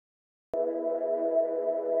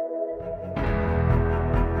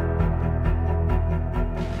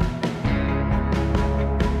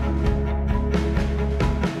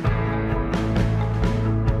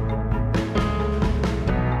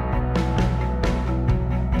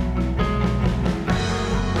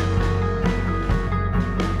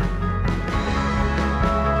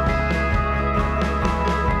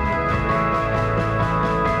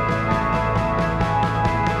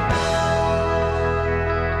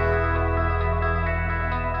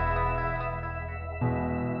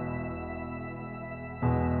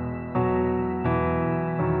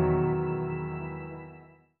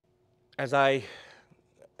As I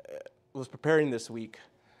was preparing this week,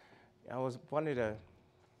 I was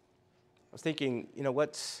thinking,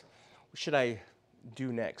 what should I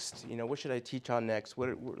do next? What should I teach on next?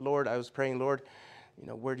 Lord, I was praying, Lord,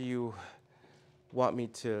 where do you want me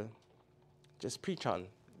to just preach on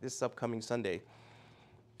this upcoming Sunday?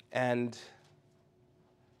 And,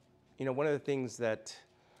 one of the things that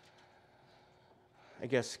I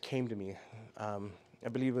guess came to me, I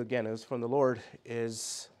believe, again, it was from the Lord,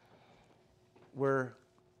 is we're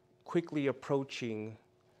quickly approaching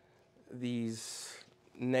these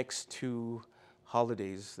next two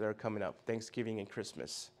holidays that are coming up, Thanksgiving and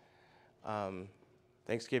Christmas.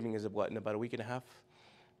 Thanksgiving is in about a week and a half,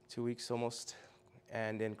 2 weeks almost,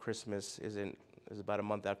 and then Christmas is about a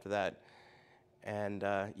month after that. And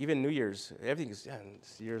even New Year's, this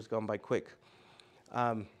year's gone by quick.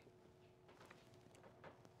 But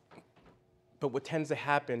what tends to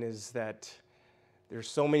happen is that there's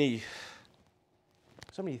so many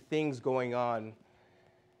things going on,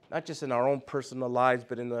 not just in our own personal lives,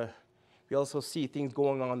 but we also see things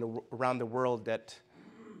going on around the world that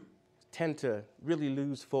tend to really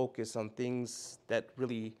lose focus on things that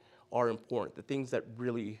really are important, the things that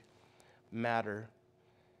really matter.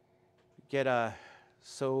 Get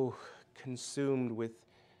so consumed with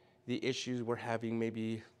the issues we're having,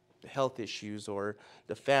 maybe the health issues or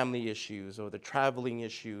the family issues or the traveling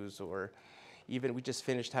issues, or even we just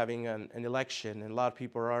finished having an election, and a lot of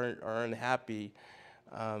people are unhappy.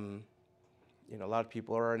 A lot of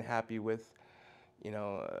people are unhappy with,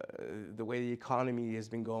 the way the economy has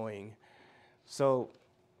been going. So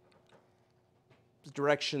the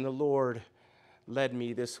direction the Lord led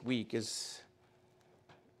me this week is,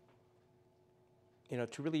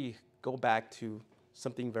 to really go back to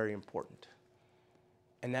something very important,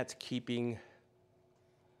 and that's keeping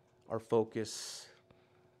our focus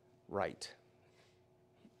right.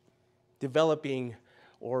 Developing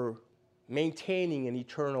or maintaining an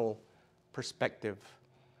eternal perspective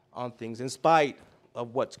on things in spite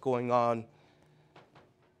of what's going on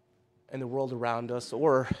in the world around us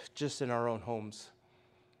or just in our own homes.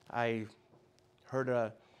 I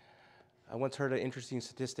once heard an interesting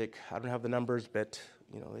statistic. I don't have the numbers, but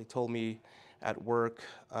they told me at work.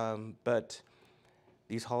 But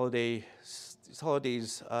these holidays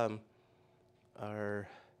are,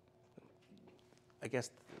 I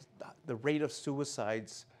guess, the rate of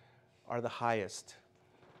suicides are the highest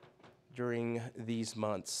during these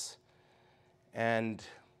months, and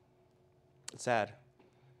it's sad.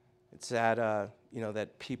 It's sad,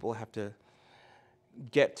 that people have to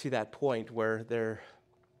get to that point where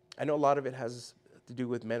I know a lot of it has to do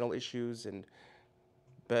with mental issues,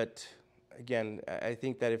 but again, I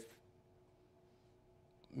think that if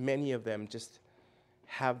many of them just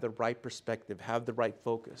have the right perspective, have the right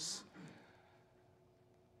focus,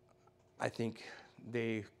 I think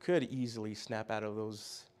they could easily snap out of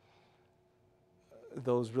those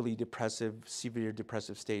really severe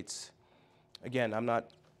depressive states. Again, I'm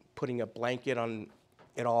not putting a blanket on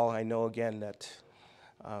it all. I know, again, that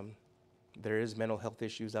there is mental health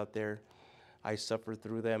issues out there. I suffer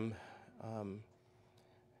through them,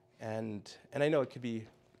 and I know it could be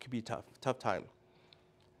a tough time.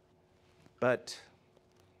 But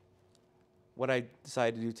what I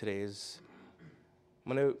decided to do today is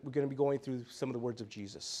we're going to be going through some of the words of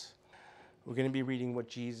Jesus. We're going to be reading what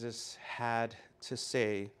Jesus had to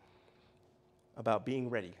say about being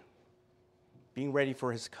ready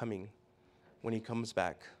for his coming when he comes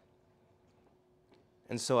back.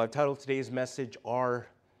 And so I've titled today's message, Are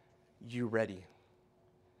You Ready?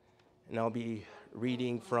 And I'll be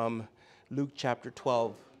reading from Luke chapter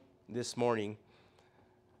 12 this morning.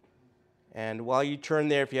 And while you turn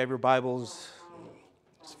there, if you have your Bibles,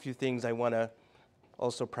 there's a few things I want to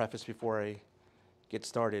also preface before I get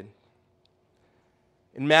started.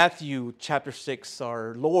 In Matthew chapter 6,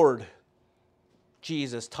 our Lord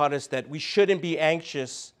Jesus taught us that we shouldn't be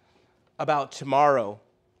anxious about tomorrow.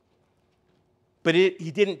 But he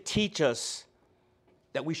didn't teach us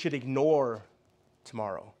that we should ignore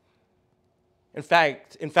tomorrow. In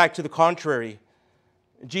fact, to the contrary,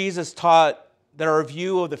 Jesus taught that our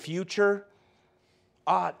view of the future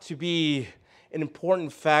ought to be an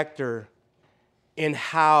important factor in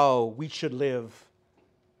how we should live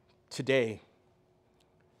today.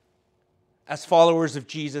 As followers of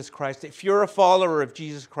Jesus Christ, if you're a follower of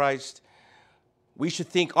Jesus Christ, we should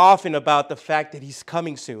think often about the fact that he's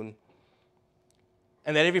coming soon,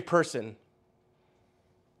 and that every person,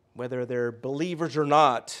 whether they're believers or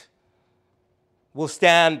not, will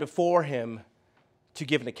stand before him to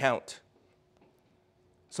give an account.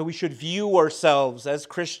 So we should view ourselves as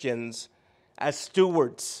Christians, as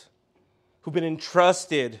stewards who've been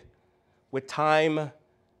entrusted with time,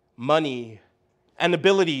 money, and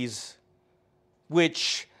abilities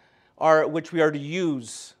which we are to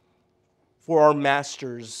use for our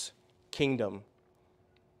Master's kingdom.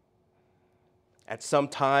 At some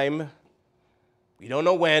time, we don't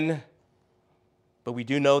know when, but we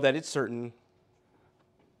do know that it's certain,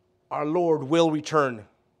 our Lord will return,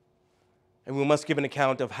 and we must give an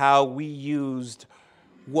account of how we used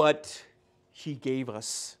what He gave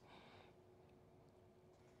us.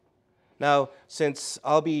 Now, since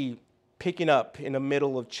I'll be picking up in the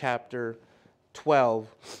middle of chapter 12,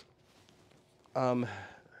 let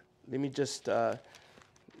me just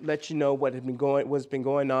let you know what's been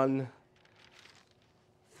going on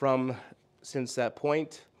since that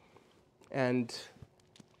point. And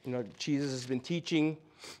Jesus has been teaching.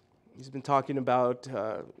 He's been talking about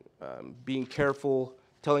being careful,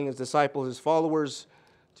 telling his disciples, his followers,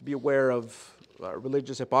 to be aware of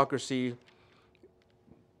religious hypocrisy,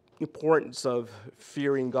 importance of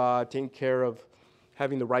fearing God, taking care of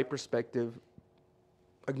having the right perspective,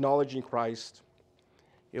 acknowledging Christ.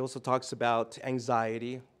 He also talks about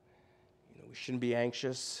anxiety. We shouldn't be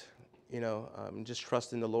anxious, just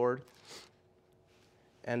trust in the Lord.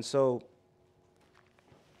 And so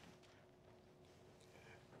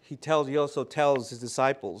he also tells his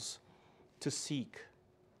disciples to seek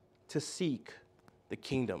the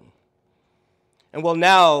kingdom. And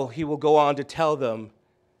now he will go on to tell them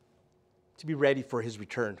to be ready for his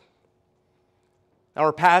return. Now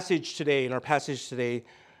our passage today,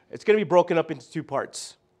 it's going to be broken up into two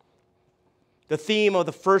parts. The theme of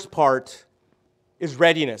the first part is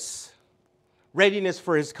readiness. Readiness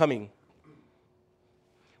for his coming.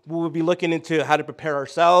 We will be looking into how to prepare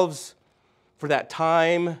ourselves for that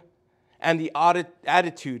time and the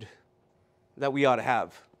attitude that we ought to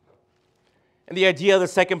have. And the idea of the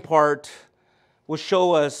second part will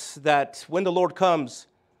show us that when the Lord comes,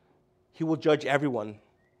 he will judge everyone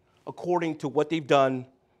according to what they've done,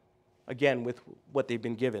 again, with what they've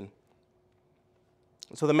been given.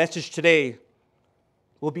 So the message today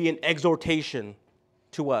will be an exhortation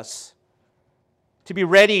to us to be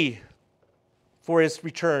ready for his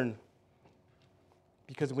return,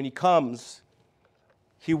 because when he comes,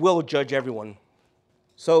 he will judge everyone.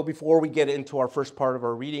 So before we get into our first part of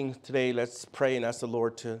our reading today, let's pray and ask the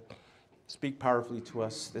Lord to speak powerfully to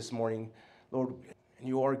us this morning. Lord,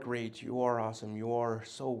 you are great, you are awesome, you are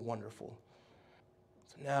so wonderful.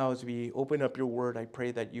 So now as we open up your word, I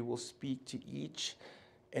pray that you will speak to each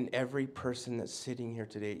and every person that's sitting here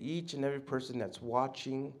today, each and every person that's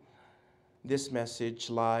watching this message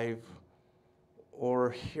live or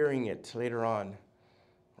hearing it later on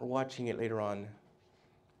or watching it later on.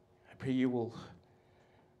 I pray you will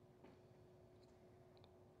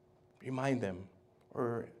remind them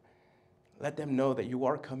or let them know that you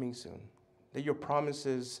are coming soon, that your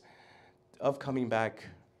promises of coming back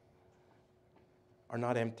are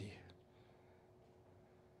not empty.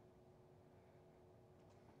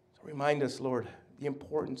 So remind us, Lord, the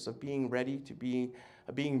importance of being ready,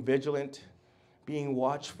 of being vigilant, being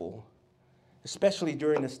watchful, especially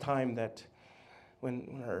during this time that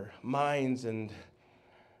when our minds and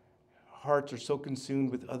hearts are so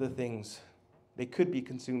consumed with other things. They could be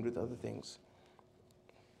consumed with other things.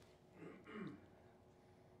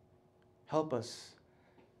 Help us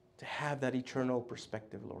to have that eternal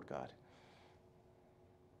perspective, Lord God.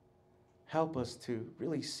 Help us to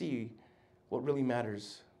really see what really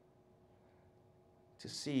matters. To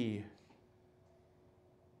see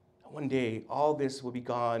that one day all this will be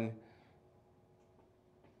gone.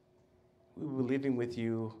 We will be living with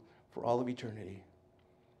you for all of eternity.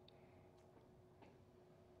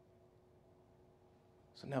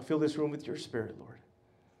 So now fill this room with your Spirit, Lord.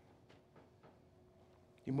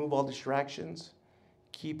 You move all distractions.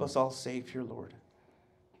 Keep us all safe here, Lord.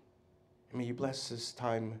 And may you bless this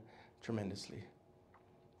time tremendously.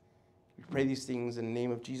 We pray these things in the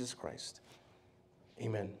name of Jesus Christ.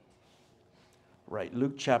 Amen. Right,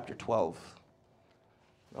 Luke chapter 12.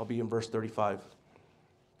 I'll be in verse 35.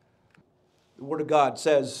 The Word of God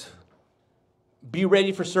says, "Be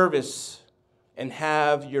ready for service and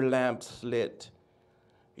have your lamps lit.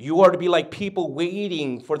 You are to be like people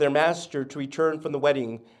waiting for their master to return from the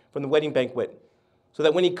wedding banquet, so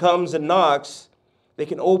that when he comes and knocks, they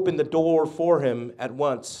can open the door for him at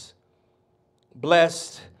once.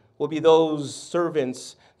 Blessed will be those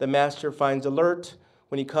servants the master finds alert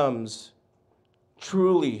when he comes.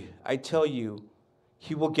 Truly, I tell you,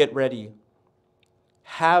 he will get ready.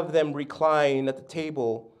 Have them recline at the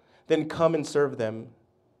table, then come and serve them.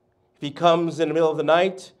 If he comes in the middle of the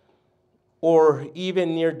night, or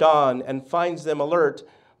even near dawn, and finds them alert,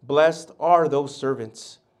 blessed are those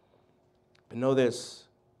servants. But know this,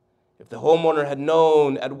 If the homeowner had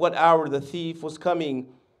known at what hour the thief was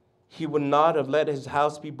coming, he would not have let his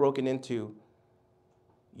house be broken into.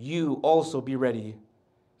 You also be ready,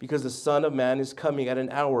 because the Son of Man is coming at an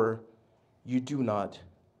hour you do not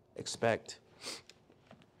expect.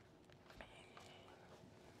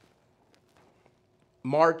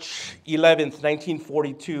 March 11th,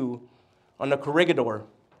 1942, on a corregidor,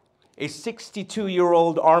 a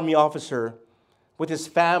 62-year-old Army officer with his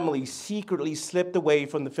family secretly slipped away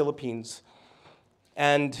from the Philippines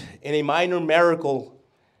and, in a minor miracle,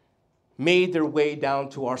 made their way down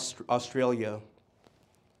to Australia.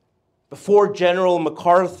 Before General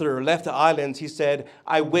MacArthur left the islands, he said,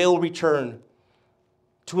 "I will return."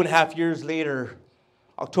 2.5 years later,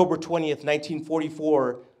 October 20th,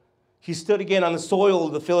 1944, he stood again on the soil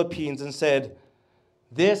of the Philippines and said,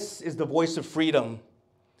 "This is the voice of freedom.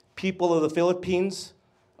 People of the Philippines,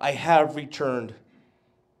 I have returned."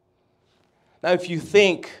 Now, if you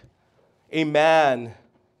think a man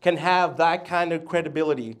can have that kind of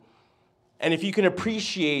credibility, and if you can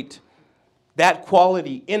appreciate that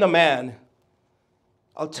quality in a man,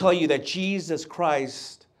 I'll tell you that Jesus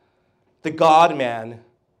Christ, the God-man,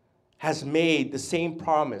 has made the same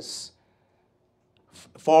promise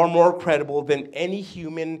far more credible than any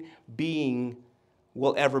human being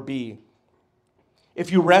will ever be.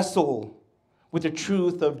 If you wrestle with the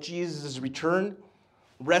truth of Jesus' return,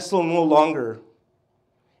 wrestle no longer.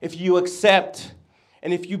 If you accept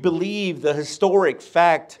and if you believe the historic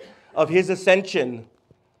fact of his ascension,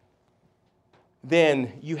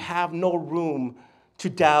 then you have no room to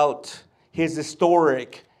doubt his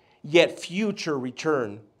historic yet future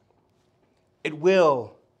return. It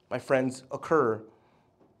will, my friends, occur.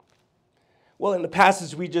 Well, in the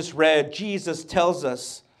passage we just read, Jesus tells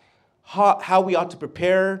us how we ought to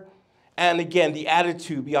prepare, and again, the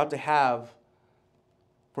attitude we ought to have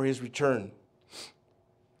for his return.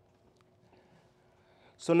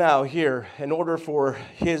 So now here, in order for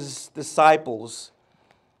his disciples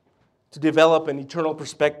to develop an eternal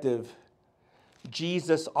perspective,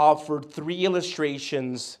 Jesus offered 3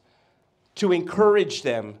 illustrations to encourage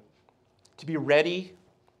them to be ready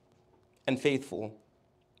and faithful.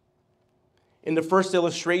 In the first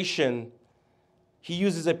illustration, he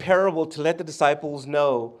uses a parable to let the disciples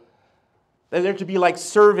know that they're to be like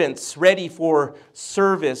servants ready for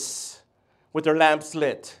service with their lamps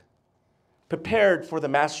lit, prepared for the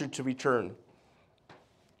master to return.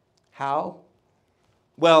 How?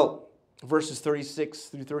 Well, verses 36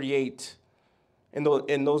 through 38,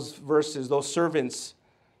 in those verses, those servants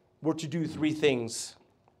were to do 3 things.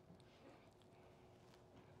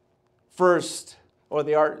 First, or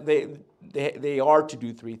they are to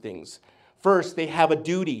do 3 things. First, they have a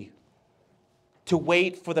duty to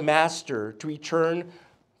wait for the master to return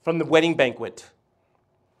from the wedding banquet.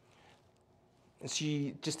 And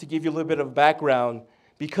just to give you a little bit of background,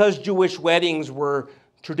 because Jewish weddings were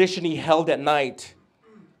traditionally held at night,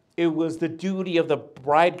 it was the duty of the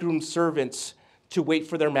bridegroom servants to wait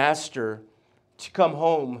for their master to come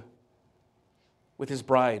home with his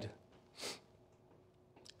bride.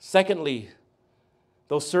 Secondly,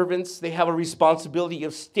 those servants, they have a responsibility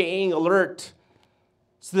of staying alert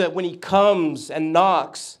so that when he comes and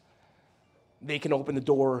knocks, they can open the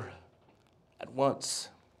door at once.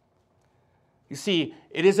 You see,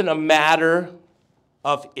 it isn't a matter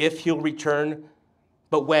of if he'll return,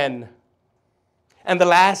 but when. And the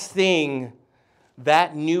last thing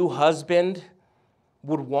that new husband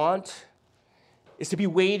would want is to be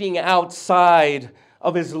waiting outside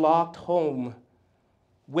of his locked home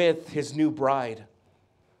with his new bride.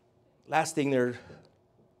 Last thing,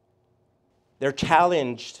 they're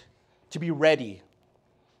challenged to be ready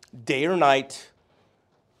day or night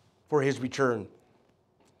for his return.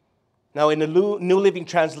 Now, in the New Living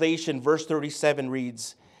Translation, verse 37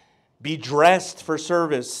 reads, "Be dressed for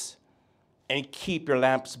service and keep your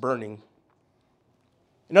lamps burning."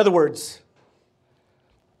 In other words,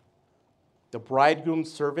 the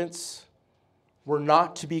bridegroom's servants were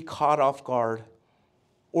not to be caught off guard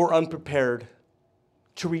or unprepared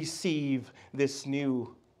to receive this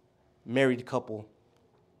new married couple.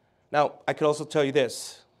 Now, I could also tell you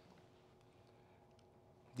this.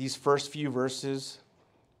 These first few verses,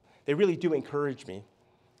 they really do encourage me.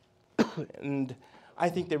 And I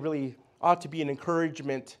think they really ought to be an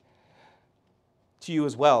encouragement to you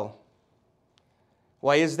as well.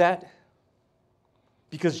 Why is that?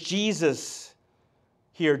 Because Jesus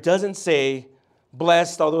here doesn't say,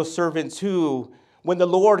 "Blessed are those servants who, when the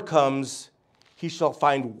Lord comes, he shall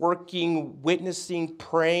find working, witnessing,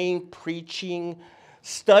 praying, preaching,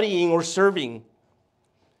 studying, or serving."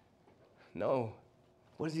 No.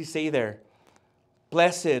 What does he say there?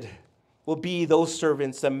 Blessed will be those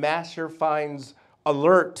servants the master finds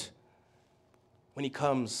alert when he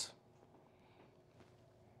comes.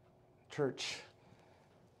 Church,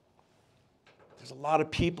 there's a lot of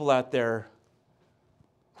people out there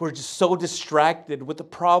who are just so distracted with the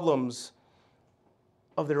problems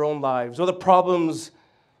of their own lives or the problems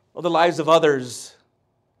of the lives of others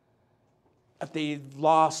that they've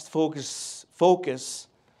lost focus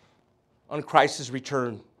on Christ's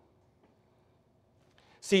return.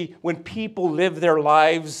 See, when people live their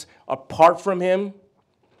lives apart from him,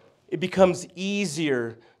 it becomes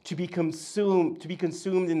easier to be consumed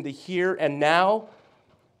in the here and now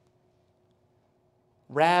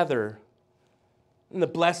rather than the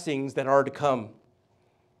blessings that are to come.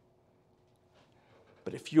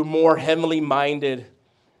 But if you're more heavenly minded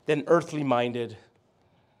than earthly minded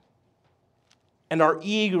and are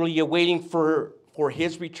eagerly awaiting for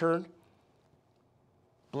his return,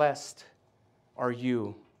 blessed are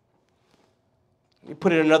you. Let me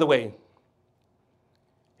put it another way.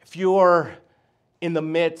 If you're in the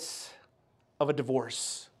midst of a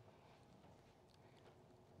divorce,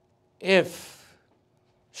 if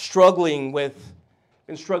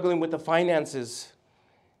been struggling with the finances,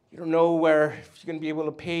 you don't know if you're going to be able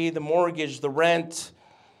to pay the mortgage, the rent,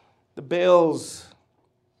 the bills,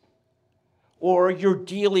 or you're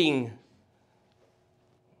dealing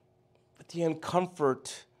with the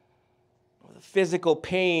uncomfort, or the physical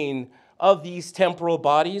pain of these temporal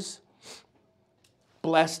bodies,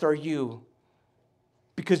 blessed are you,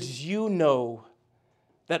 because you know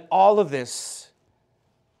that all of this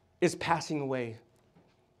is passing away.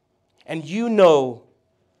 And you know,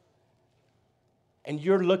 and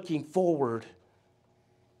you're looking forward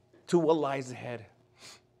to what lies ahead.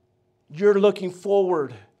 You're looking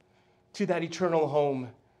forward to that eternal home,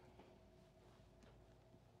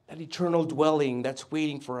 that eternal dwelling that's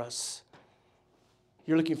waiting for us.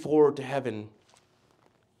 You're looking forward to heaven.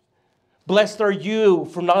 Blessed are you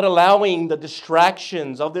for not allowing the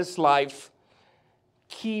distractions of this life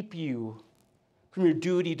keep you from your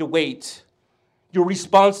duty to wait, your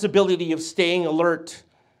responsibility of staying alert,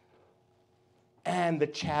 and the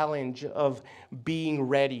challenge of being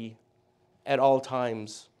ready at all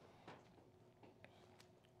times.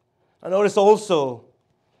 I notice also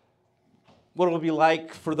what it will be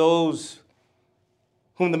like for those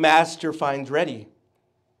whom the Master finds ready.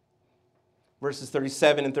 Verses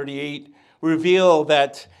 37 and 38 reveal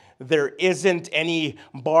that there isn't any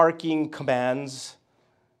barking commands,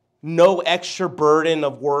 no extra burden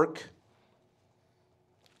of work.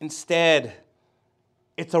 Instead,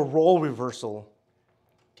 it's a role reversal.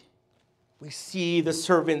 We see the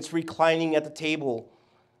servants reclining at the table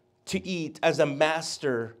to eat as a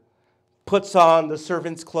master puts on the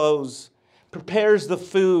servants' clothes, prepares the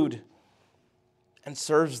food, and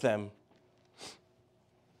serves them.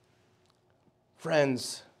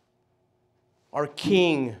 Friends, our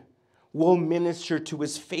King will minister to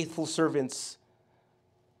his faithful servants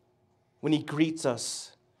when he greets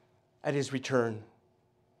us at his return.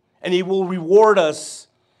 And he will reward us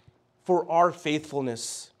for our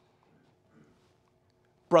faithfulness.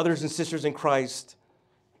 Brothers and sisters in Christ,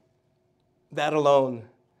 that alone,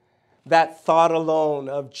 that thought alone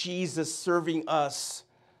of Jesus serving us,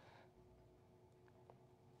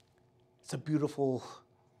 it's a beautiful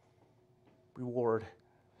reward.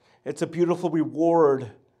 It's a beautiful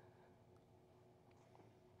reward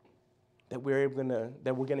that we're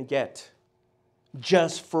gonna get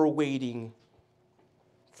just for waiting,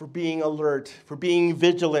 for being alert, for being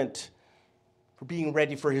vigilant, for being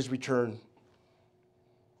ready for his return.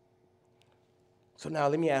 So now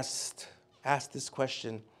let me ask this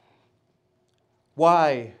question.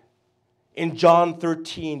 Why in John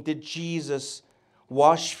 13 did Jesus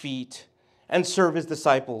wash feet and serve his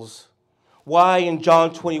disciples? Why in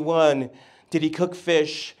John 21 did he cook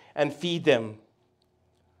fish and feed them?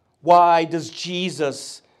 Why does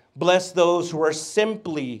Jesus bless those who are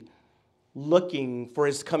simply looking for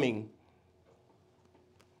his coming?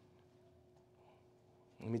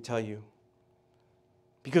 Let me tell you.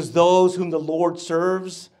 Because those whom the Lord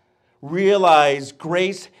serves realize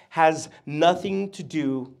grace has nothing to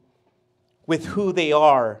do with who they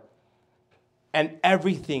are and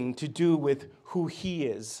everything to do with who he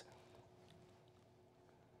is.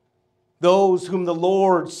 Those whom the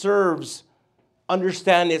Lord serves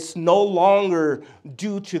understand it's no longer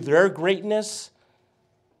due to their greatness,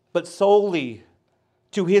 but solely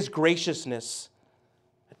to his graciousness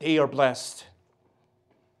that they are blessed.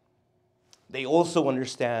 They also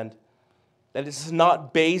understand that this is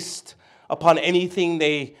not based upon anything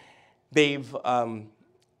they've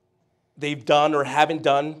done or haven't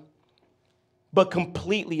done, but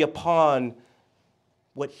completely upon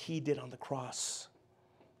what he did on the cross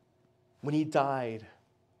when he died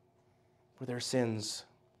for their sins.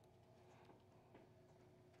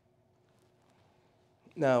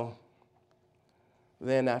 Now,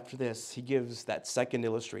 then after this, he gives that second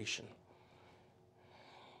illustration.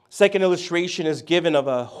 Second illustration is given of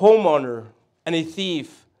a homeowner and a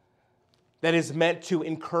thief that is meant to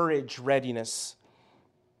encourage readiness.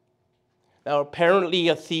 Now, apparently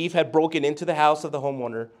a thief had broken into the house of the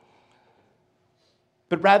homeowner,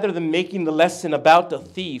 but rather than making the lesson about the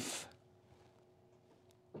thief,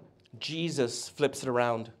 Jesus flips it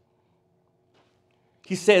around.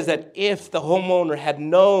 He says that if the homeowner had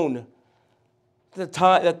known the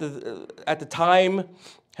time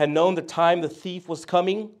the thief was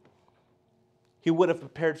coming, he would have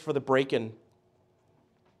prepared for the break-in.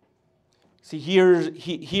 See,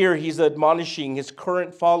 here he's admonishing his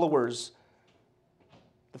current followers,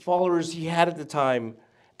 the followers he had at the time,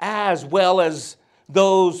 as well as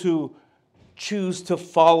those who choose to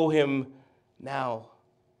follow him now,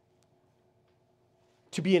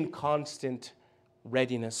 to be in constant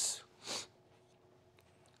readiness.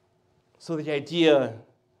 So the idea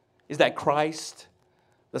is that Christ,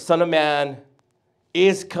 the Son of Man,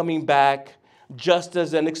 is coming back just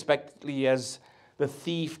as unexpectedly as the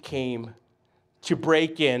thief came to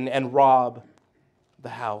break in and rob the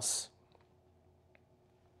house.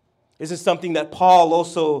 This is something that Paul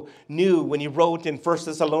also knew when he wrote in 1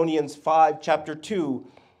 Thessalonians 5, chapter 2,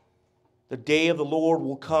 the day of the Lord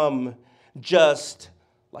will come just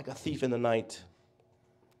like a thief in the night.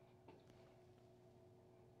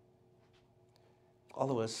 All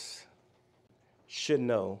of us should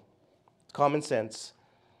know, common sense,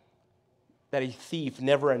 that a thief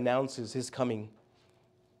never announces his coming.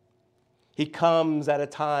 He comes at a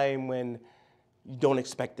time when you don't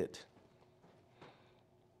expect it.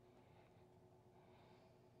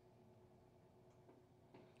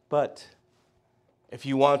 But if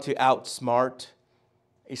you want to outsmart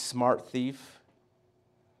a smart thief,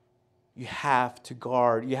 you have to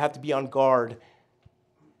guard. You have to be on guard,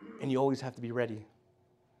 and you always have to be ready.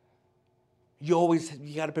 You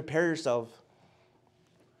got to prepare yourself.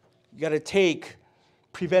 You got to take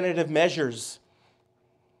preventative measures.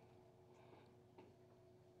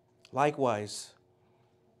 Likewise,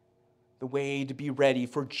 the way to be ready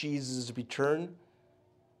for Jesus' return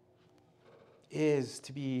is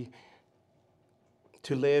to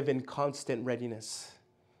live in constant readiness.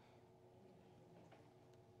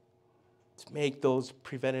 To make those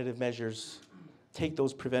preventative measures, take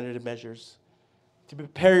those preventative measures, to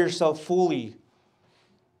prepare yourself fully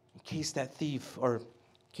in case that thief or in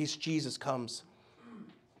case Jesus comes.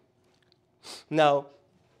 Now,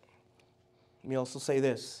 let me also say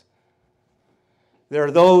this. There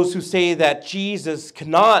are those who say that Jesus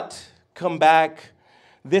cannot come back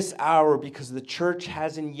this hour because the church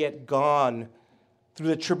hasn't yet gone through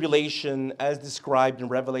the tribulation as described in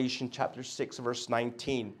Revelation chapter 6, verse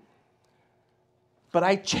 19. But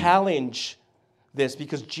I challenge this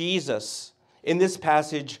because Jesus, in this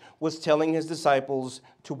passage, was telling his disciples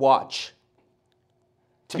to watch,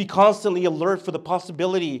 to be constantly alert for the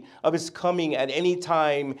possibility of his coming at any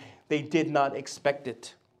time they did not expect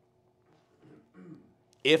it.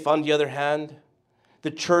 If, on the other hand,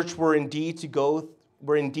 the church were indeed to go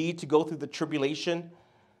through the tribulation,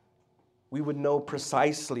 we would know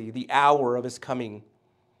precisely the hour of his coming,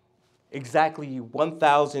 exactly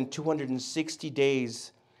 1,260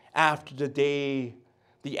 days after the day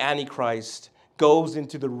the Antichrist goes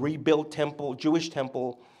into the rebuilt temple, Jewish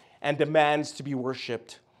temple, and demands to be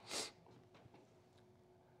worshipped.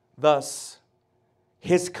 Thus,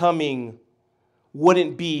 his coming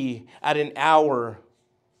wouldn't be at an hour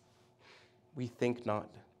we think not.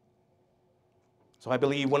 So I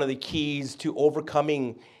believe one of the keys to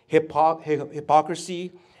overcoming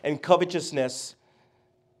hypocrisy and covetousness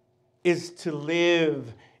is to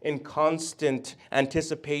live in constant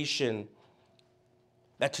anticipation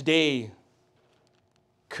that today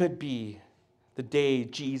could be the day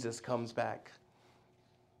Jesus comes back.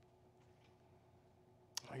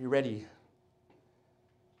 Are you ready?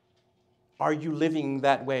 Are you living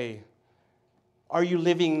that way? Are you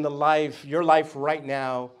living your life right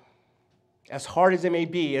now, as hard as it may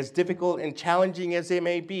be, as difficult and challenging as it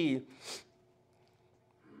may be?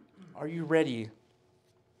 Are you ready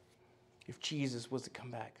if Jesus was to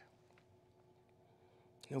come back?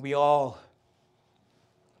 And we all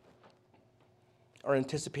are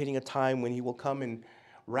anticipating a time when he will come and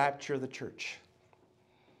rapture the church.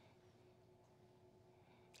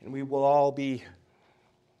 And we will all be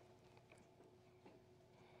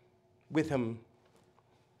with him,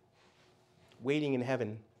 waiting in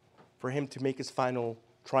heaven for him to make his final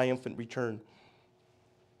triumphant return.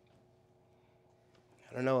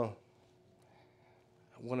 I don't know.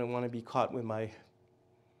 I wouldn't want to be caught with my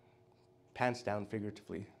pants down,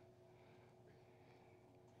 figuratively.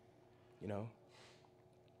 You know?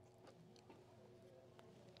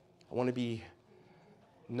 I want to be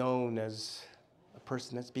known as a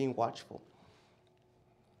person that's being watchful.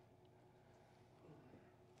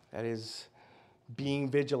 That is being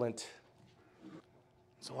vigilant.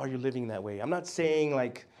 So are you living that way? I'm not saying,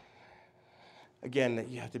 like, again, that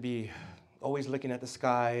you have to be always looking at the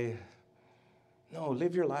sky. No,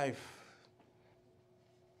 live your life.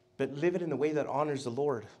 But live it in a way that honors the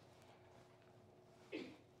Lord.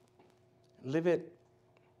 Live it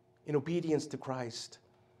in obedience to Christ.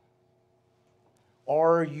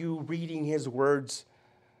 Are you reading His words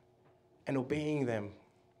and obeying them?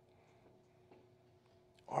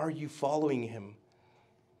 Are you following Him?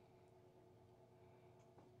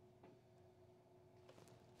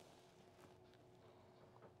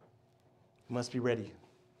 You must be ready.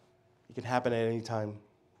 It can happen at any time.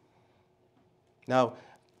 Now,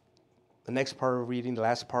 the next part of reading, the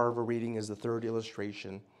last part of our reading, is the third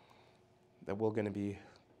illustration that we're going to be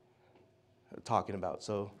talking about.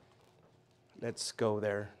 So let's go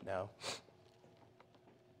there now.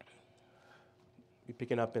 We're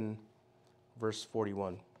picking up in verse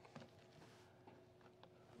 41.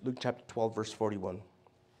 Luke chapter 12, verse 41.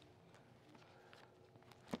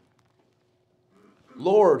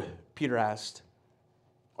 Lord, Peter asked,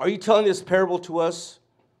 are you telling this parable to us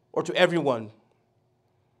or to everyone?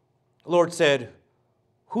 The Lord said,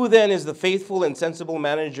 who then is the faithful and sensible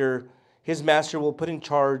manager his master will put in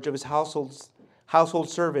charge of his household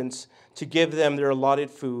servants to give them their allotted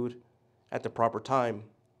food at the proper time?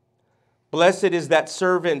 Blessed is that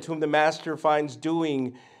servant whom the master finds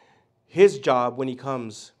doing his job when he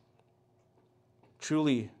comes.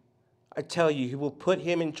 Truly, I tell you, he will put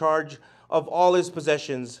him in charge of all his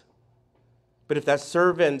possessions. But if that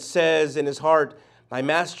servant says in his heart, my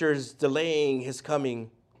master is delaying his coming,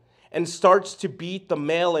 and starts to beat the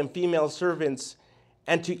male and female servants,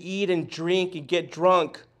 and to eat and drink and get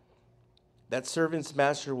drunk, that servant's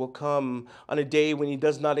master will come on a day when he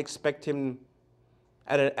does not expect him,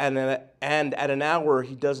 and at an hour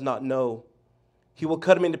he does not know. He will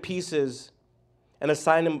cut him into pieces and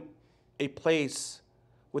assign him a place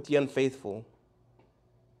with the unfaithful.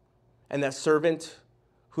 And that servant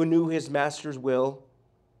who knew his master's will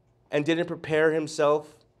and didn't prepare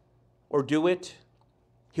himself or do it,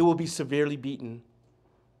 he will be severely beaten.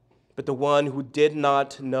 But the one who did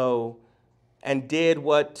not know and did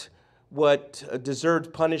what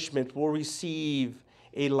deserved punishment will receive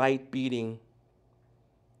a light beating.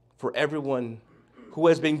 For everyone who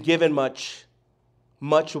has been given much,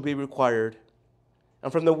 much will be required.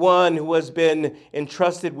 And from the one who has been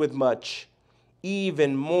entrusted with much,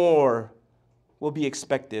 even more will be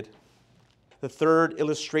expected. The third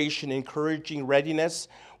illustration, encouraging readiness,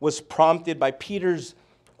 was prompted by Peter's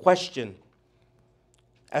question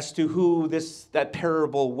as to who that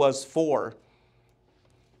parable was for.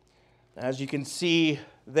 As you can see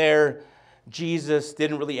there, Jesus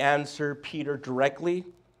didn't really answer Peter directly,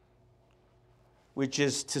 which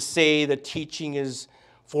is to say the teaching is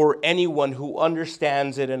for anyone who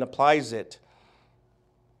understands it and applies it.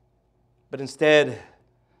 But instead,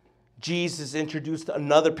 Jesus introduced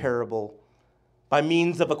another parable by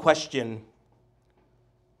means of a question.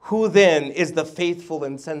 Who then is the faithful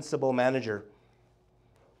and sensible manager?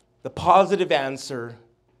 The positive answer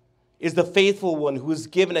is the faithful one who is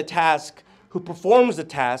given a task, who performs the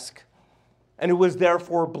task, and who is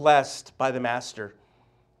therefore blessed by the master.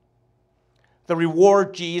 The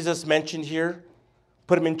reward Jesus mentioned here,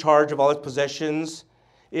 put him in charge of all his possessions,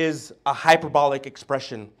 is a hyperbolic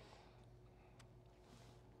expression.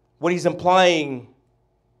 What he's implying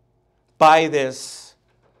by this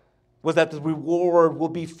was that the reward will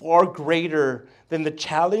be far greater than the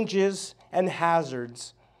challenges and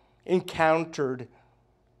hazards encountered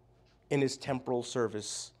in his temporal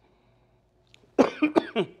service.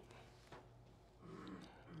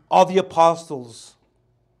 All the apostles,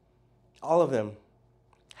 all of them,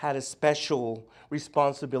 had a special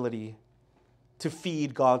responsibility to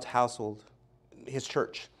feed God's household, his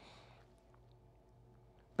church.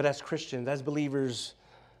 But as Christians, as believers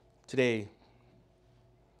today,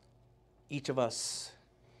 each of us,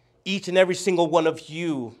 each and every single one of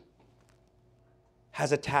you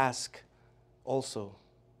has a task also.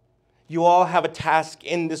 You all have a task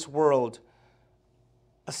in this world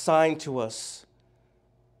assigned to us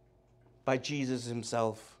by Jesus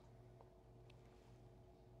himself.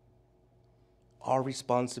 Our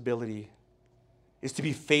responsibility is to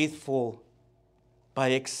be faithful by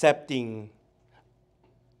accepting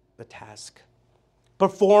the task,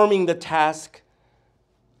 performing the task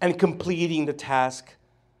and completing the task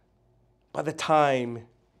by the time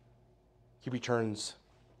he returns.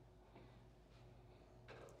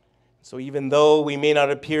 So even though we may not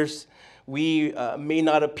appear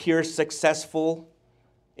successful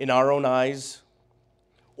in our own eyes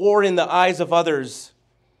or in the eyes of others,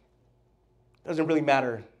 doesn't really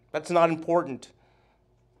matter. That's not important.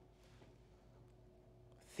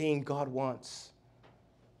 The thing God wants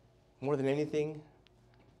more than anything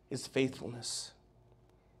is faithfulness.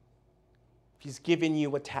 If He's given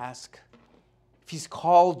you a task, if He's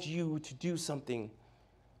called you to do something,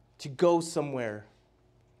 to go somewhere,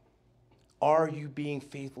 are you being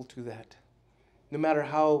faithful to that? No matter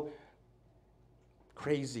how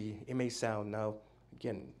crazy it may sound. Now,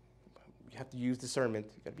 again, you have to use discernment.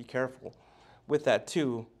 You got to be careful with that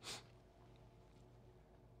too.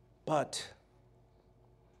 But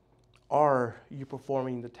are you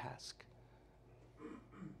performing the task?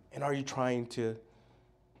 And are you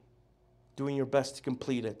doing your best to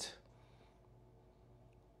complete it?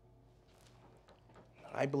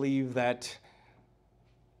 I believe that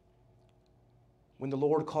when the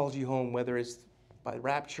Lord calls you home, whether it's by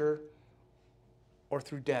rapture or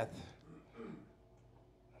through death,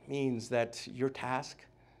 means that your task,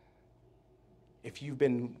 if you've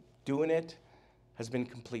been doing it, has been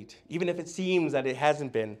complete. Even if it seems that it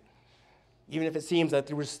hasn't been, even if it seems that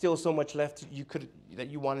there was still so much left that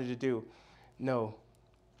you wanted to do. No.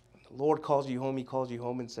 The Lord calls you home, He calls you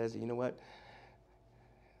home and says, you know what?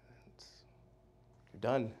 You're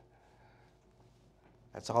done.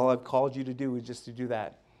 That's all I've called you to do, is just to do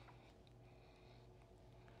that.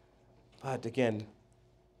 But again,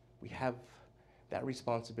 we have that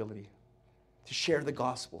responsibility to share the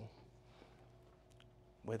gospel,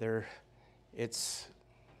 whether it's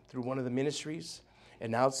through one of the ministries,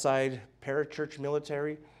 an outside parachurch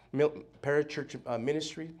ministry,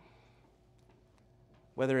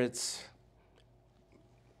 whether it's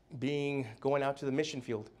going out to the mission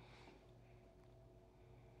field.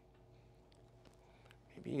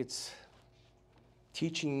 Maybe it's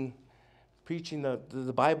preaching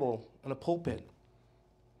the Bible in a pulpit.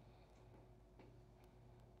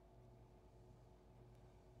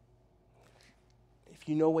 If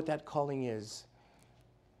you know what that calling is,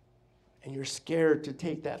 and you're scared to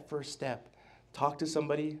take that first step, talk to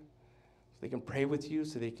somebody so they can pray with you,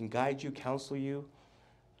 so they can guide you, counsel you.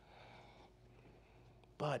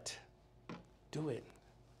 But do it.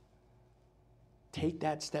 Take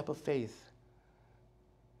that step of faith.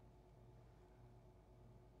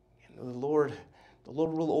 And the Lord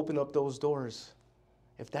will open up those doors.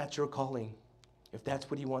 If that's your calling, if that's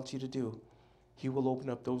what He wants you to do, He will open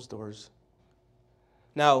up those doors.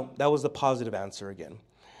 Now, that was the positive answer again.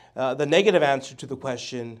 The negative answer to the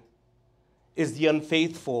question is the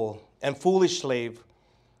unfaithful and foolish slave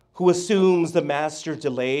who assumes the master's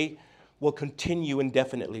delay will continue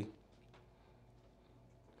indefinitely.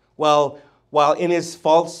 While in his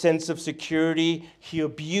false sense of security, he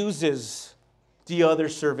abuses the other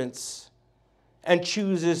servants and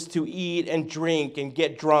chooses to eat and drink and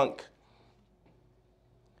get drunk.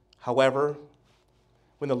 However,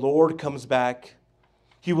 when the Lord comes back,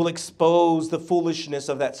 He will expose the foolishness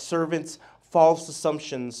of that servant's false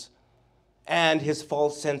assumptions and his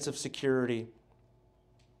false sense of security.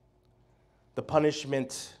 The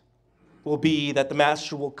punishment will be that the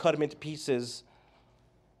master will cut him into pieces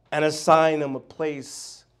and assign him a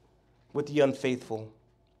place with the unfaithful.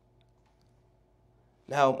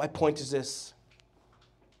 Now, my point is this.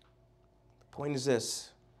 The point is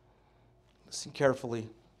this. Listen carefully.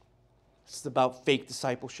 This is about fake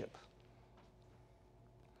discipleship.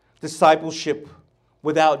 Discipleship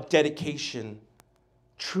without dedication,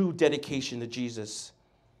 true dedication to Jesus.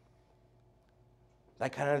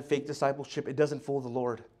 That kind of fake discipleship, it doesn't fool the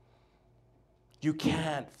Lord. You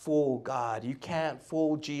can't fool God. You can't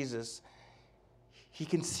fool Jesus. He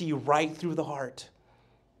can see right through the heart.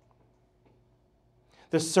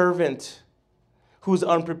 The servant who's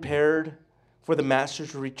unprepared for the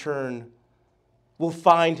master's return will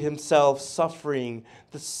find himself suffering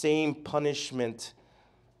the same punishment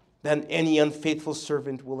that any unfaithful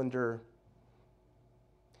servant will endure.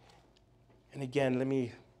 And again, let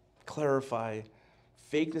me clarify.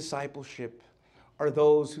 Fake discipleship are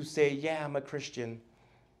those who say, yeah, I'm a Christian.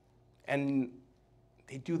 And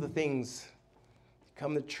they do the things. They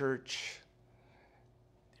come to church.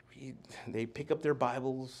 They pick up their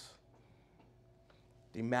Bibles.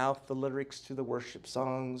 They mouth the lyrics to the worship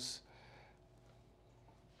songs.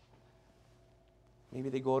 Maybe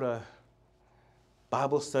they go to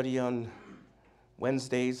Bible study on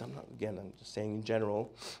Wednesdays. I'm just saying in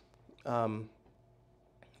general.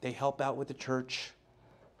 They help out with the church.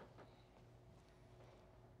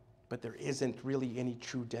 but there isn't really any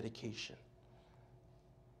true dedication.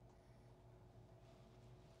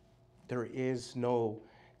 There is no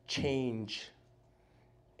change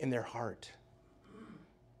in their heart.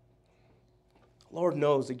 Lord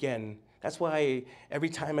knows, again, that's why every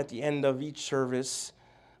time at the end of each service,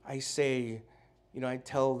 I say, I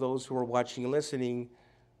tell those who are watching and listening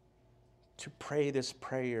to pray this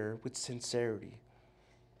prayer with sincerity.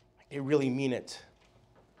 They really mean it.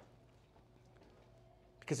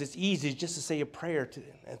 Because it's easy just to say a prayer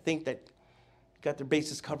and think that you got their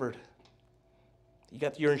bases covered. You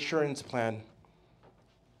got your insurance plan.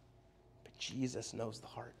 But Jesus knows the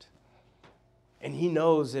heart. And he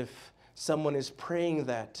knows if someone is praying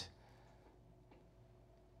that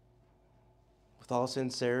with all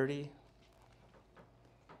sincerity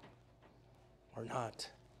or not.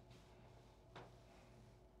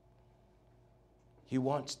 He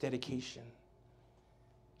wants dedication.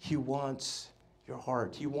 He wants your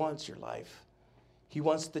heart. He wants your life. He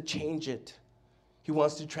wants to change it. He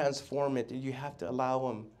wants to transform it, and you have to allow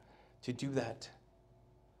him to do that.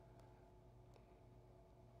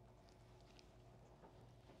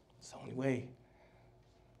 It's the only way.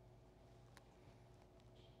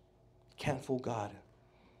 You can't fool God.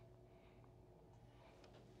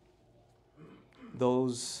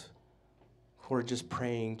 Those who are just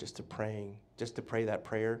praying, just to pray that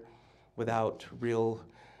prayer without real,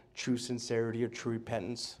 true sincerity or true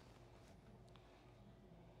repentance,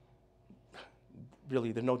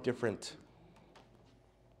 really, they're no different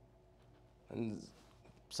than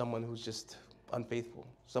someone who's just unfaithful,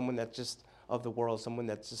 someone that's just of the world, someone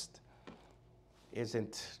that just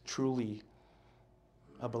isn't truly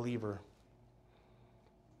a believer.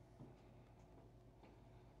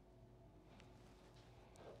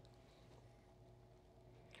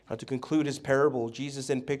 Now, to conclude his parable, Jesus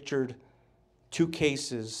then pictured two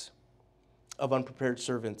cases of unprepared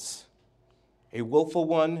servants, a willful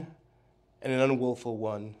one and an unwillful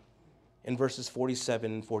one, in verses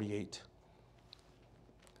 47 and 48.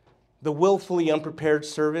 The willfully unprepared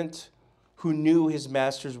servant who knew his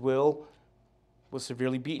master's will was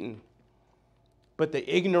severely beaten, but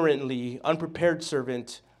the ignorantly unprepared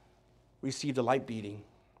servant received a light beating.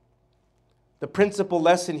 The principal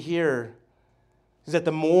lesson here is that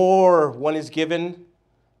the more one is given,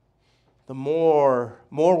 the more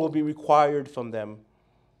will be required from them.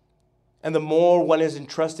 And the more one is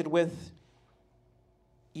entrusted with,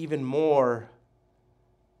 even more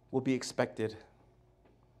will be expected.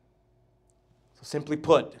 So simply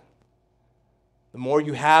put, the more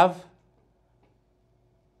you have,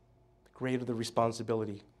 the greater the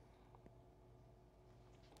responsibility.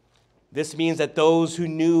 This means that those who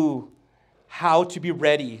knew how to be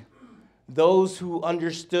ready, those who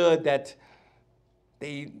understood that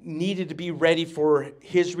they needed to be ready for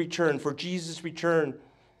his return, for Jesus' return,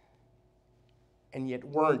 and yet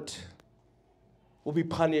weren't, will be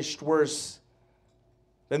punished worse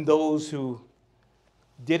than those who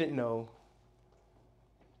didn't know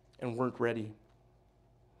and weren't ready.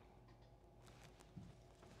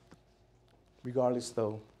 Regardless,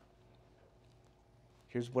 though,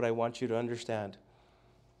 here's what I want you to understand.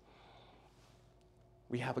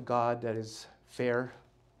 We have a God that is fair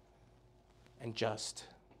and just.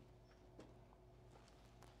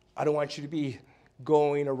 I don't want you to be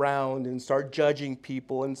going around and start judging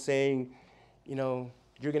people and saying, you're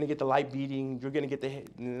going to get the light beating, you're going to get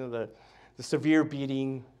the severe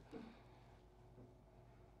beating.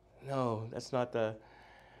 No, that's not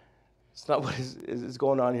what is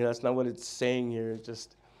going on here. That's not what it's saying here. It's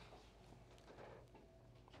just,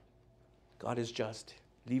 God is just.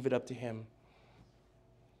 Leave it up to him.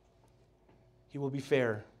 He will be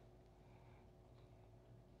fair.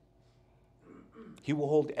 He will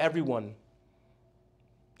hold everyone,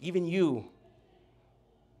 even you,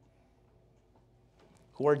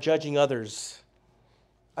 who are judging others,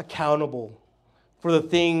 accountable for the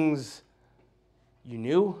things you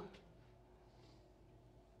knew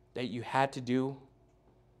that you had to do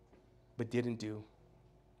but didn't do.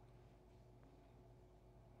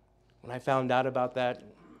 When I found out about that,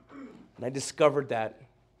 and I discovered that,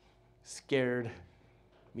 scared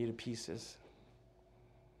me to pieces.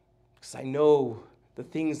 Because I know the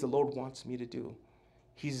things the Lord wants me to do.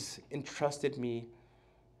 He's entrusted me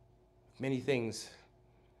with many things.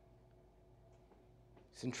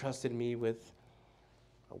 He's entrusted me with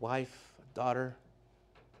a wife, a daughter.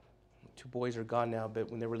 2 boys are gone now, but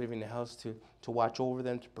when they were living in the house, to watch over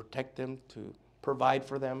them, to protect them, to provide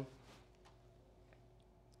for them.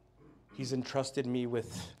 He's entrusted me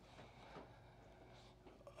with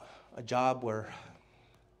a job where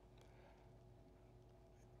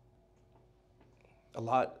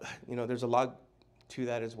there's a lot to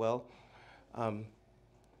that as well.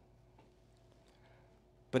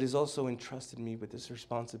 But He's also entrusted me with this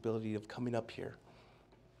responsibility of coming up here,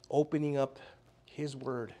 opening up His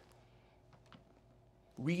Word,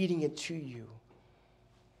 reading it to you,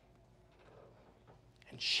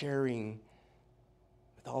 and sharing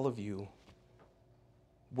with all of you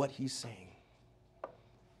what He's saying.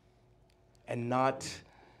 And not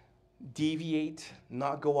deviate,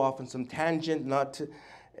 not go off on some tangent, not to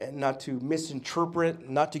misinterpret,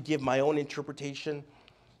 not to give my own interpretation.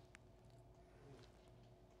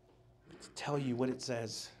 But to tell you what it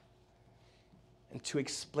says and to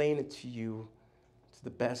explain it to you to the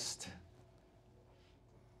best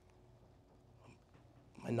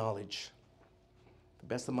of my knowledge, the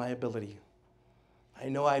best of my ability. I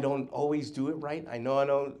know I don't always do it right. I know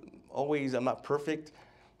I'm not perfect.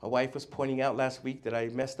 My wife was pointing out last week that I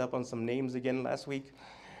messed up on some names again last week.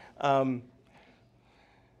 But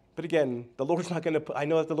again, I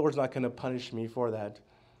know that the Lord's not going to punish me for that.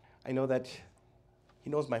 I know that He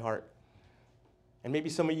knows my heart. And maybe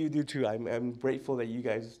some of you do too. I'm grateful that you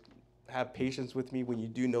guys have patience with me when you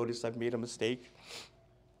do notice I've made a mistake.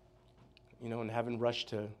 And haven't rushed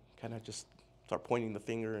to kind of just start pointing the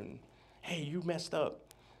finger and, hey, you messed up.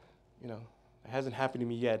 It hasn't happened to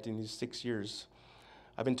me yet in these 6 years.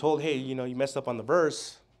 I've been told, hey, you messed up on the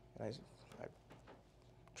verse. And I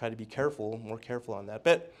try to be more careful on that.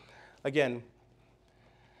 But again,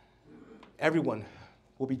 everyone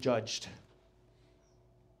will be judged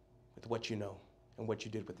with what you know and what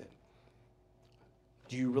you did with it.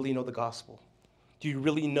 Do you really know the gospel? Do you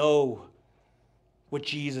really know what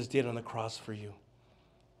Jesus did on the cross for you?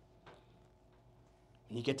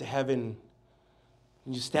 When you get to heaven,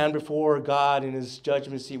 when you stand before God in His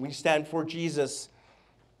judgment seat, when you stand before Jesus,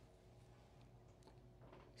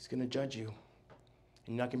 He's going to judge you,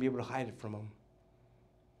 and you're not going to be able to hide it from Him.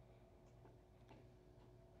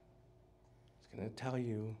 He's going to tell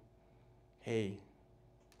you, hey,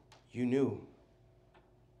 you knew,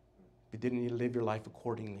 but didn't need to live your life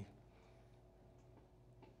accordingly.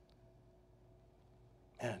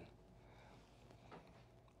 Man,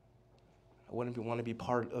 I wouldn't want to be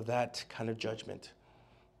part of that kind of judgment,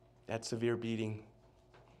 that severe beating.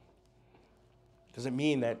 Doesn't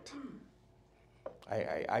mean that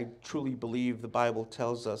I truly believe the Bible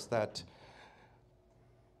tells us that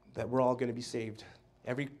we're all going to be saved.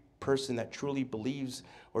 Every person that truly believes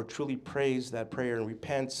or truly prays that prayer and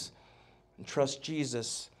repents and trusts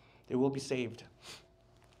Jesus, they will be saved.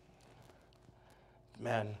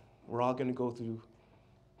 Man, we're all going to go through,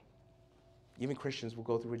 even Christians will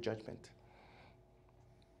go through a judgment.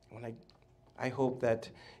 When I hope that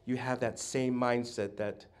you have that same mindset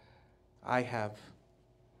that I have.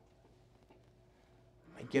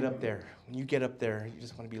 Get up there. When you get up there, you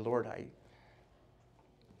just want to be, Lord, I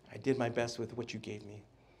did my best with what you gave me,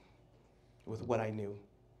 with what I knew.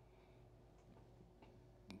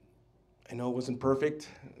 I know it wasn't perfect,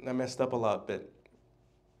 and I messed up a lot, but it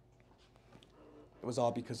was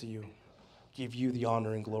all because of you. Give you the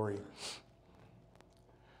honor and glory.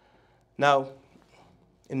 Now,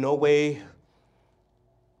 in no way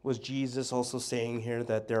was Jesus also saying here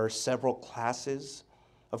that there are several classes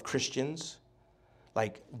of Christians,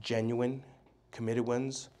 like genuine, committed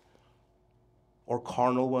ones, or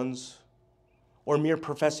carnal ones, or mere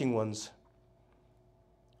professing ones.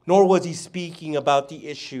 Nor was He speaking about the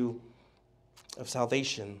issue of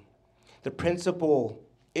salvation. The principal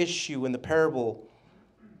issue in the parable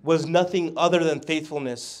was nothing other than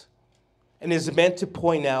faithfulness, and is meant to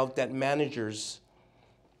point out that managers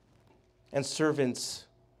and servants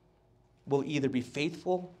will either be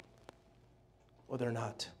faithful or they're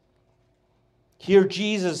not. Here,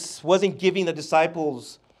 Jesus wasn't giving the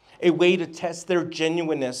disciples a way to test their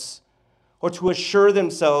genuineness or to assure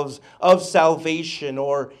themselves of salvation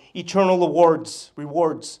or eternal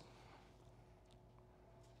rewards.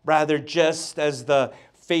 Rather, just as the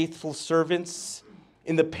faithful servants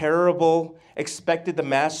in the parable expected the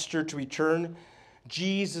master to return,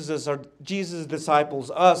 Jesus' disciples,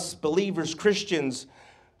 us believers, Christians,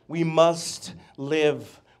 we must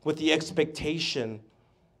live with the expectation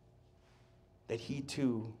that He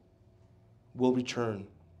too will return.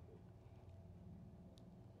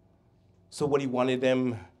 So what He wanted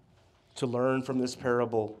them to learn from this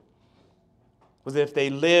parable was that if they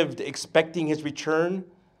lived expecting His return,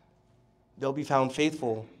 they'll be found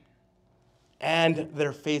faithful, and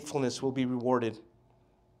their faithfulness will be rewarded.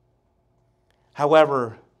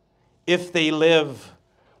 However, if they live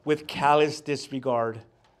with callous disregard,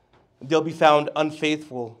 they'll be found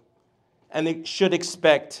unfaithful, and they should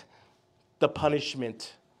expect the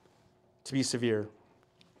punishment to be severe.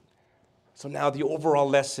 So now the overall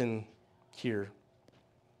lesson here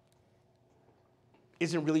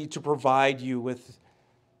isn't really to provide you with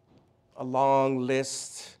a long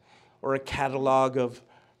list or a catalog of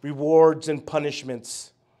rewards and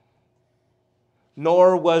punishments.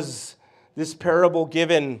 Nor was this parable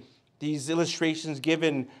given, these illustrations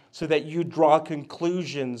given, so that you draw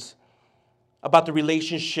conclusions about the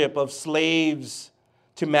relationship of slaves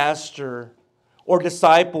to master or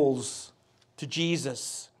disciples to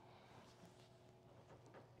Jesus.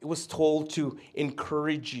 It was told to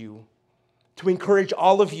encourage you, to encourage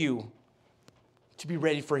all of you to be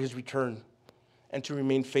ready for his return and to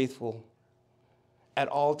remain faithful at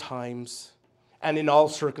all times and in all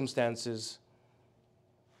circumstances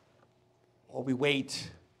while we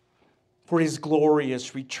wait for his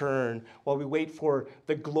glorious return, while we wait for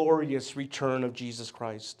the glorious return of Jesus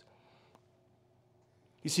Christ.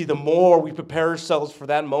 You see, the more we prepare ourselves for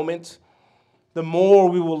that moment, the more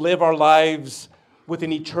we will live our lives with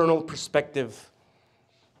an eternal perspective.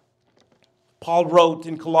 Paul wrote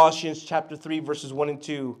in Colossians chapter 3, verses 1 and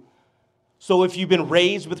 2, "So if you've been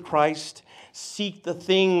raised with Christ, seek the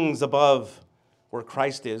things above where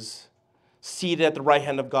Christ is, seated at the right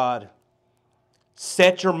hand of God.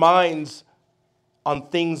 Set your minds on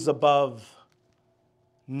things above,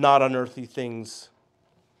 not on earthly things."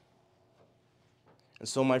 And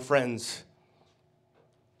so, my friends,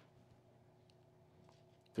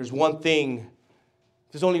 there's one thing,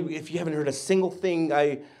 if you haven't heard a single thing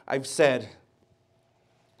I've said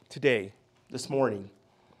today, this morning,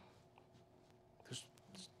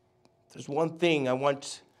 there's one thing I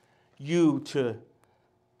want you to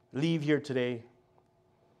leave here today.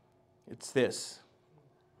 It's this.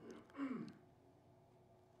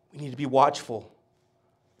 We need to be watchful,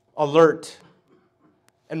 alert,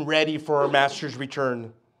 and ready for our Master's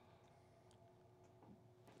return.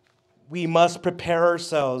 We must prepare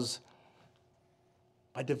ourselves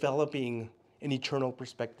by developing an eternal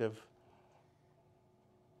perspective.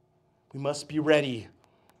 We must be ready.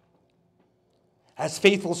 As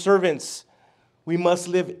faithful servants, we must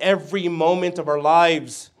live every moment of our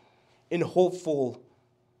lives in hopeful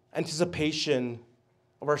anticipation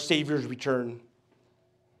of our Savior's return.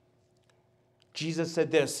 Jesus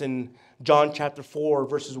said this in John chapter 4,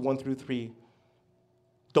 verses 1 through 3.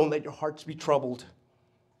 "Don't let your hearts be troubled.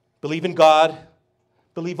 Believe in God.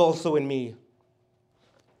 Believe also in me.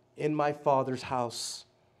 In my Father's house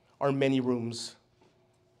are many rooms.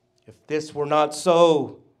 If this were not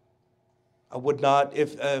so, I would not,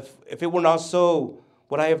 if it were not so,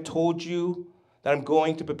 would I have told you that I'm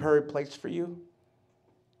going to prepare a place for you?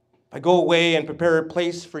 If I go away and prepare a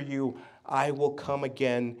place for you, I will come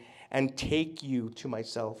again and take you to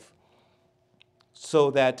myself, so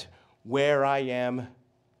that where I am,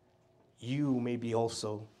 you may be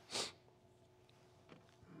also."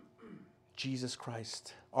 Jesus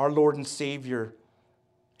Christ, our Lord and Savior,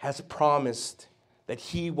 has promised that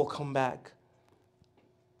he will come back.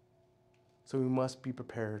 So we must be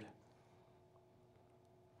prepared.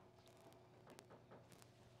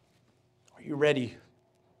 Are you ready?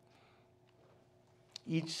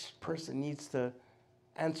 Each person needs to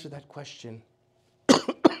answer that question.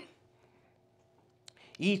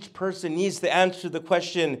 Each person needs to answer the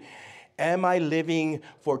question, am I living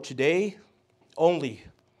for today only,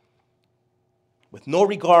 with no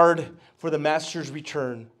regard for the Master's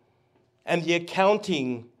return and the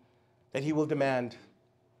accounting that he will demand?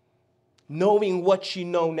 Knowing what you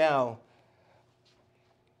know now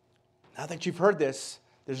that you've heard this,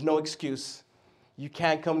 there's no excuse. You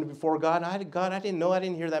can't come before God. God, I didn't know. I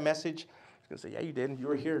didn't hear that message. I was going to say, yeah, you did. You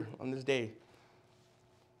were here on this day.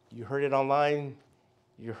 You heard it online.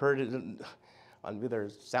 You heard it on either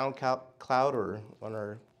SoundCloud or on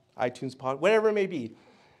our iTunes pod, whatever it may be.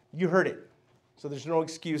 You heard it. So there's no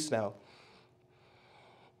excuse now.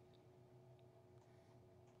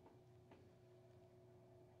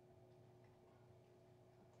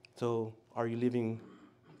 So are you living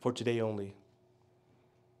for today only?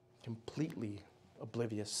 Completely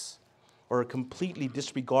oblivious, or completely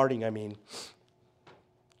disregarding,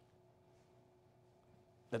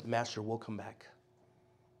 that the Master will come back.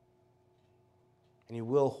 And he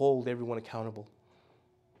will hold everyone accountable.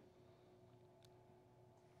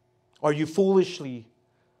 Are you foolishly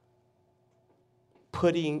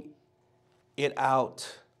putting it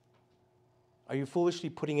out? Are you foolishly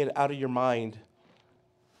putting it out of your mind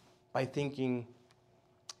by thinking,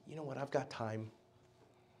 you know what, I've got time.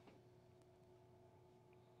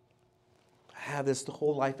 I have the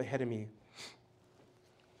whole life ahead of me.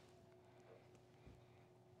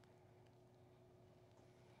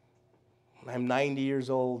 When I'm 90 years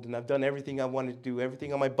old and I've done everything I wanted to do,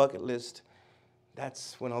 everything on my bucket list,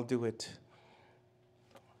 that's when I'll do it.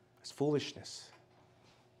 It's foolishness.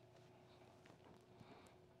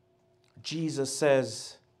 Jesus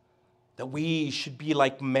says that we should be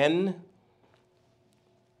like men,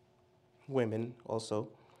 women also,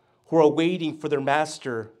 who are waiting for their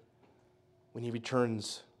master when he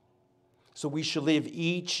returns. So we should live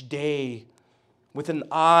each day with an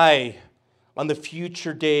eye on the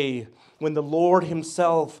future day when the Lord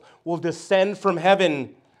himself will descend from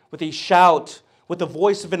heaven with a shout, with the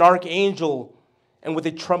voice of an archangel, and with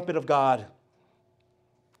a trumpet of God.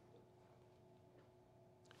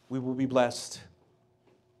 We will be blessed.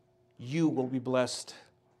 You will be blessed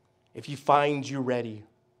if he finds you ready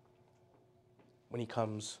when he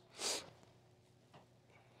comes.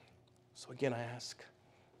 So again, I ask,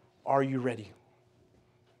 are you ready?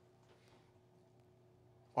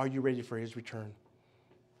 Are you ready for his return?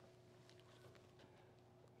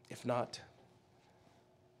 If not,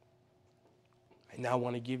 I now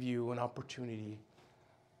want to give you an opportunity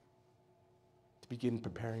to begin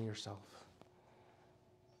preparing yourself.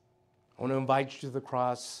 I want to invite you to the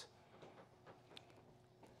cross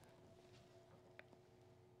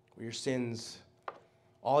where your sins,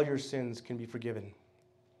 all your sins can be forgiven.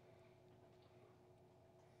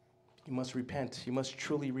 You must repent. You must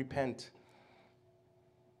truly repent.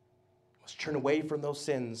 You must turn away from those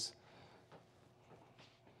sins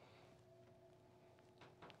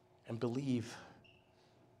and believe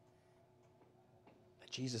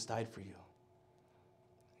that Jesus died for you.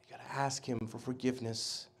 You got to ask him for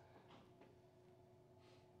forgiveness.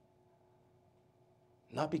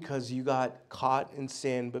 Not because you got caught in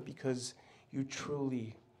sin, but because you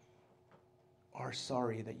truly are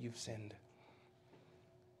sorry that you've sinned.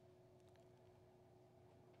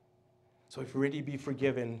 So if you're ready to be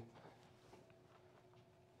forgiven,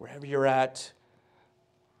 wherever you're at,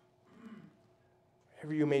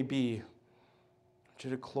 wherever you may be, I want you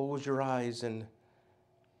to close your eyes and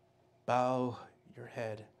bow your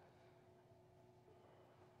head.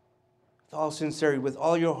 With all sincerity, with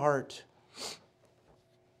all your heart.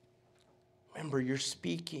 Remember, you're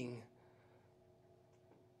speaking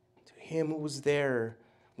to him who was there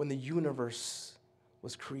when the universe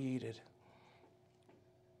was created.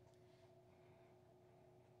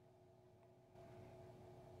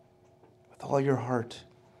 With all your heart,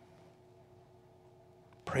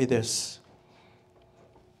 pray this.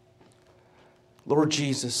 Lord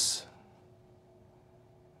Jesus,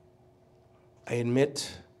 I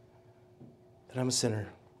admit that I'm a sinner.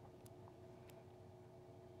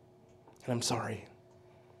 And I'm sorry.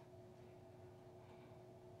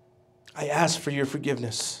 I ask for your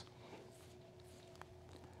forgiveness.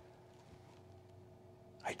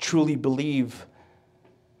 I truly believe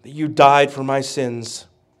that you died for my sins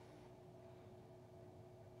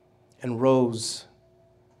and rose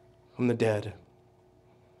from the dead.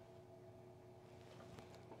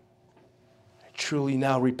 I truly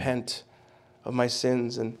now repent of my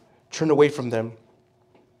sins and turn away from them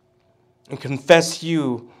and confess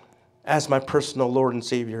you as my personal Lord and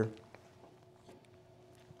Savior.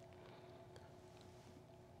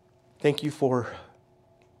 Thank you for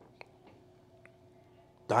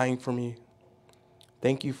dying for me.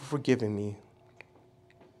 Thank you for forgiving me.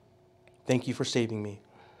 Thank you for saving me.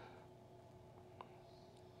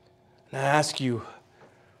 And I ask you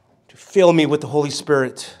to fill me with the Holy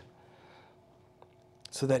Spirit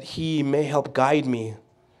so that he may help guide me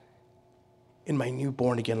in my new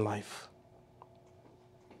born-again life.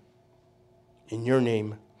 In your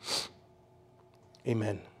name,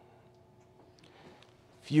 amen.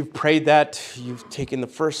 If you've prayed that, you've taken the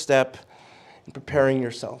first step in preparing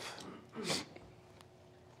yourself.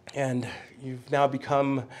 And you've now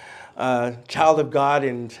become a child of God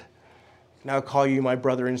and now call you my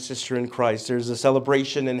brother and sister in Christ. There's a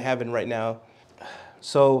celebration in heaven right now.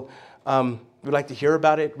 So we'd like to hear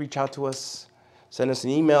about it. Reach out to us. Send us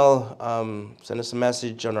an email. Send us a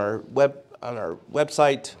message on our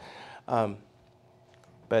website.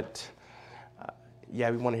 But we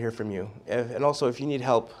want to hear from you. And also, if you need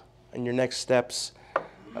help in your next steps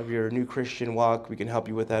of your new Christian walk, we can help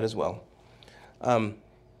you with that as well.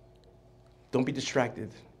 Don't be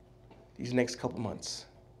distracted these next couple months.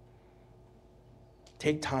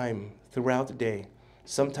 Take time throughout the day,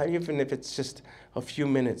 sometimes even if it's just a few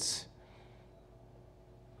minutes,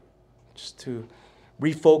 just to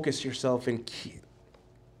refocus yourself and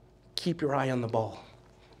keep your eye on the ball.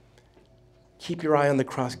 Keep your eye on the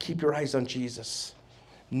cross. Keep your eyes on Jesus.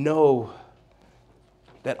 Know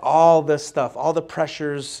that all this stuff, all the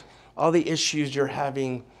pressures, all the issues you're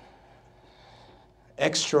having,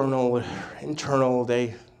 external, internal,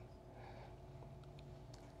 they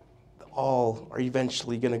all are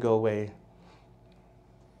eventually going to go away.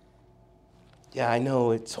 Yeah, I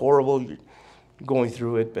know it's horrible you're going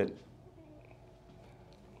through it, but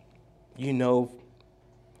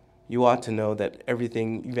you ought to know that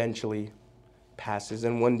everything eventually passes,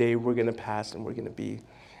 and one day we're going to pass and we're going to be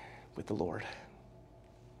with the Lord.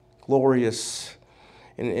 Glorious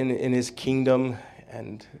in his kingdom,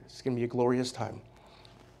 and it's going to be a glorious time.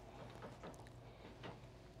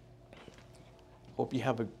 Hope you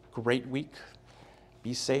have a great week.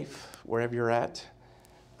 Be safe wherever you're at.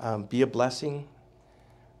 Be a blessing.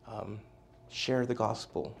 Share the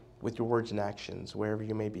gospel with your words and actions wherever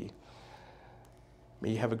you may be.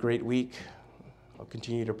 May you have a great week. I'll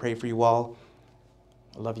continue to pray for you all.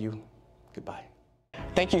 I love you. Goodbye.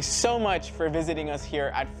 Thank you so much for visiting us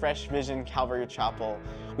here at Fresh Vision Calvary Chapel.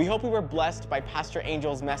 We hope you were blessed by Pastor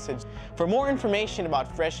Angel's message. For more information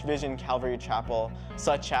about Fresh Vision Calvary Chapel,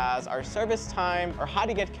 such as our service time or how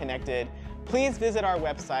to get connected, please visit our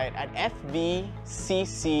website at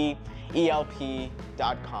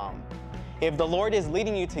FVCCELP.com. If the Lord is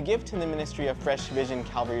leading you to give to the ministry of Fresh Vision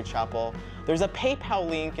Calvary Chapel, there's a PayPal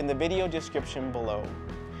link in the video description below.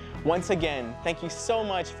 Once again, thank you so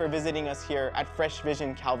much for visiting us here at Fresh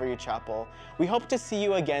Vision Calvary Chapel. We hope to see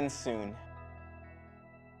you again soon.